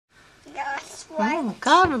Oh,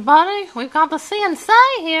 God, everybody. We've got the CNC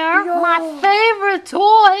here. No. My favorite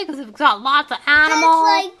toy because it's got lots of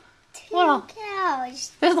animals. There's like two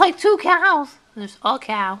cows. There's like 2 cows. There's a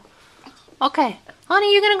cow. Okay.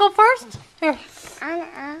 Honey, you going to go first? Here.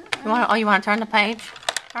 You want to turn the page?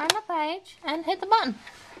 Turn the page and hit the button.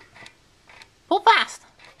 Pull fast.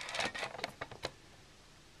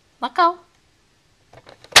 Let go.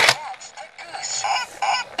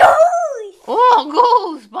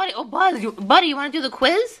 Oh, goose, buddy. Oh, buddy, you want to do the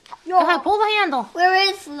quiz? No. Go ahead, pull the handle. Where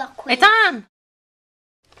is the quiz? It's on.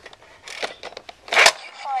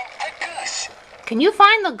 Can you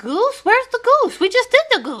find the goose? Where's the goose? We just did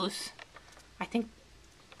the goose. I think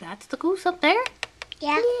that's the goose up there.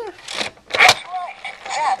 Yeah. That's right.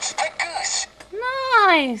 That's the goose.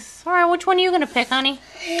 Nice. All right, which one are you going to pick, honey?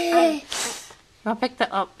 I'll pick the...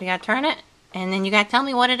 Oh, you got to turn it, and then you got to tell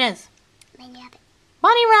me what it is.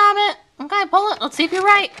 Bunny rabbit. Okay, pull it. Let's see if you're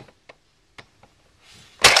right.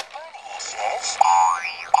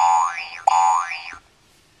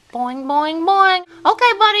 Boing, boing, boing.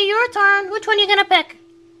 Okay, buddy, your turn. Which one are you going to pick?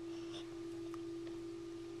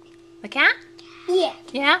 The cat? Yeah.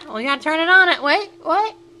 Yeah? Well, you got to turn it on it. Wait.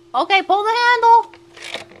 Okay, pull the handle.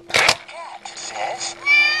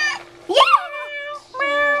 Yeah.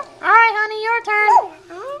 All right, honey, your turn.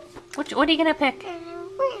 What are you going to pick?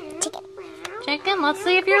 Chicken. Let's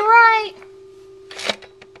see if you're right.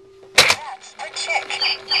 That's the chick.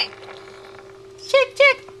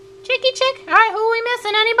 Chicky chick. All right, who are we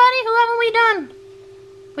missing? Anybody? Who haven't we done?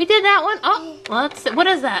 We did that one. Oh, let's see. What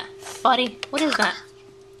is that, buddy? What is that?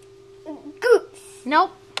 Goose.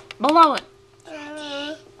 Nope. Below it.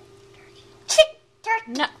 Turkey.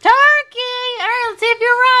 No, turkey. All right, let's see if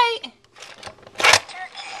you're right.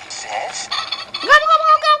 Turkey says. Gobble,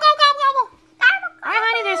 gobble, gobble, gobble, gobble. All right,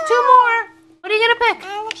 honey, there's 2 more. What are you going to pick?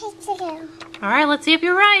 All right, let's see if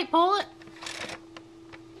you're right. Pull it.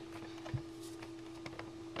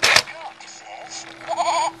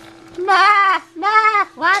 Bah, bah.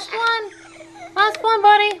 Last one,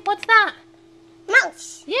 buddy. What's that?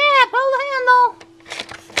 Mouse. Yeah, pull the handle.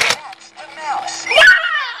 That's the mouse.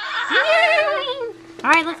 All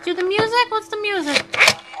right, let's do the music. What's the music? The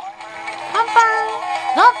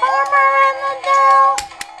farmer and the Dell.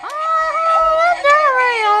 The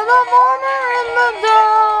dairy of the farmer and the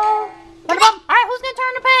Dell. All right, who's gonna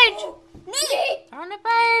turn the page? Me. Turn the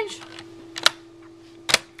page.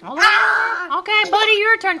 Okay, buddy,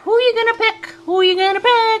 your turn. Who are you gonna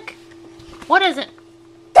pick? What is it?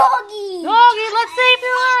 Doggy. Doggy. Let's see if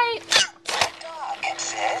you're right. Dog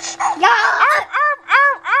says. Yeah. Arf, arf,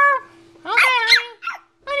 arf, arf. Okay, honey.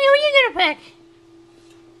 Honey, who are you gonna pick?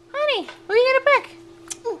 Honey, who are you gonna pick?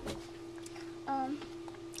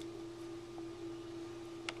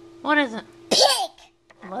 What is it? Pig.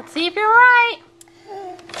 Let's see if you're right.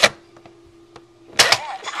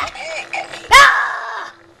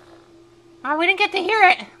 Ah! Oh, we didn't get to hear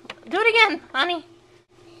it. Do it again, honey.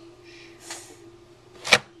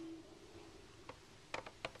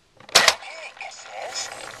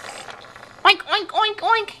 Oink, oink, oink,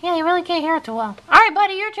 oink. Yeah, you really can't hear it too well. All right,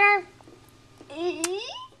 buddy, your turn.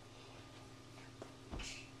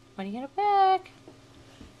 What are you gonna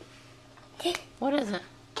pick? What is it?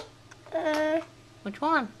 Which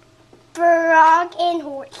one? Frog and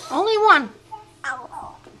horse. Only one.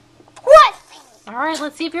 What? All right,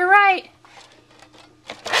 let's see if you're right.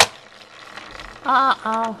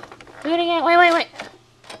 Uh-oh. Do it again. Wait.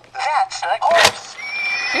 That's the horse.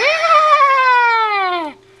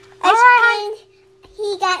 Yeah! All right, honey.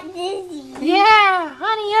 He got dizzy. Yeah,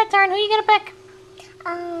 honey, your turn. Who are you gonna pick?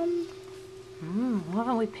 What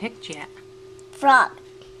haven't we picked yet? Frog.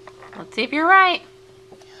 Let's see if you're right.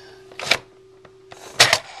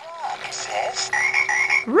 Dog says.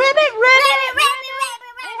 Ribbit.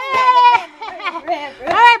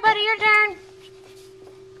 All right, buddy, your turn.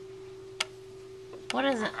 What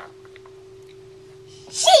is it?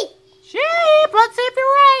 Sheep. Sheep. Let's see if you're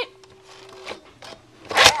right.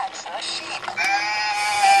 That's a sheep.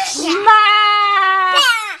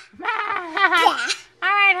 All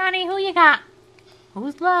right, honey, who you got?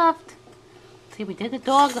 Who's left? Let's see, we did the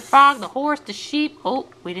dog, the frog, the horse, the sheep. Oh,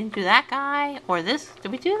 we didn't do that guy or this.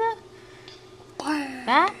 Did we do that?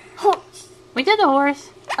 That? Horse. We did the horse.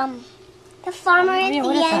 The farmer at Yeah, the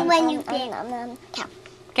what is end that? when you pick cow.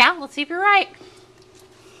 Cow, let's see if you're right.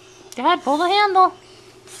 Go ahead, pull the handle.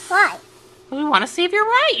 Why? We want to see if you're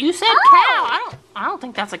right. You said cow. I don't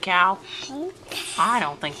think that's a cow. I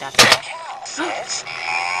don't think that's a cow.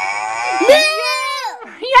 No!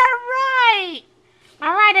 You're right.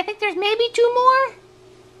 All right, I think there's maybe 2 more.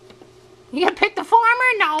 You gonna pick the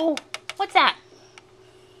farmer? No. What's that?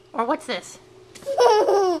 Or what's this?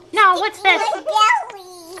 No. what's this? Belly.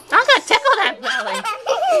 I'm gonna tickle that belly.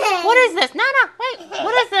 What is this? No, wait.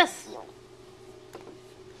 What is this?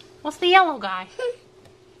 What's the yellow guy?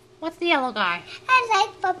 What's the yellow guy? I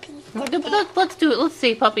like puppies. Let's do it. Let's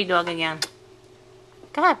see puppy dog again.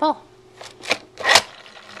 Go ahead, pull.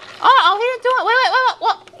 Oh, he didn't do it. Wait.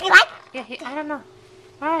 You like? Yeah, I don't know.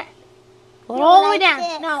 All right. Pull it all the way like down.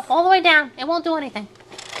 this. No, all the way down. It won't do anything.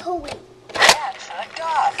 Toy. That's a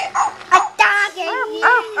dog. A dog and you.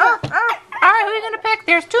 All right, who are you gonna pick?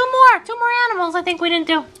 There's two more animals. I think we didn't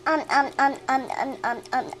do.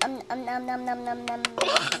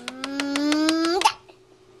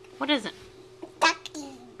 What is it?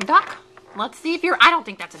 Ducky. Duck? Let's see if you're. I don't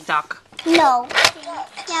think that's a duck. No.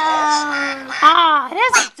 Ah, it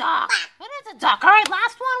is a duck. It is a duck. All right,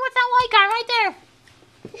 last one. What's that white guy right there?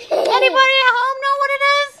 Anybody at home know what it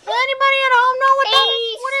is? Anybody at home know what that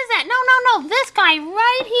is? What is that? No. This guy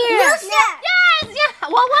right here. Yes.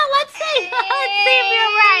 Well, let's see. Let's see if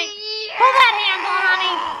you're right. Pull that handle,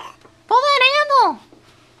 honey. Pull that handle.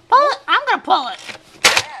 Pull it. I'm gonna pull it.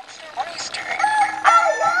 That's a rooster.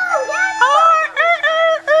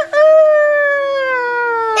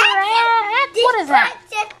 What is that?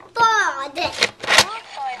 Can you find the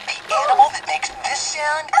animal that makes this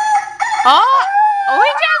sound? Oh, we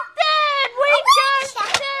just did.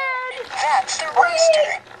 That's the rooster.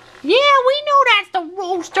 Yeah, we know that's the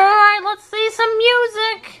rooster. All right, let's see some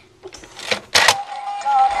music.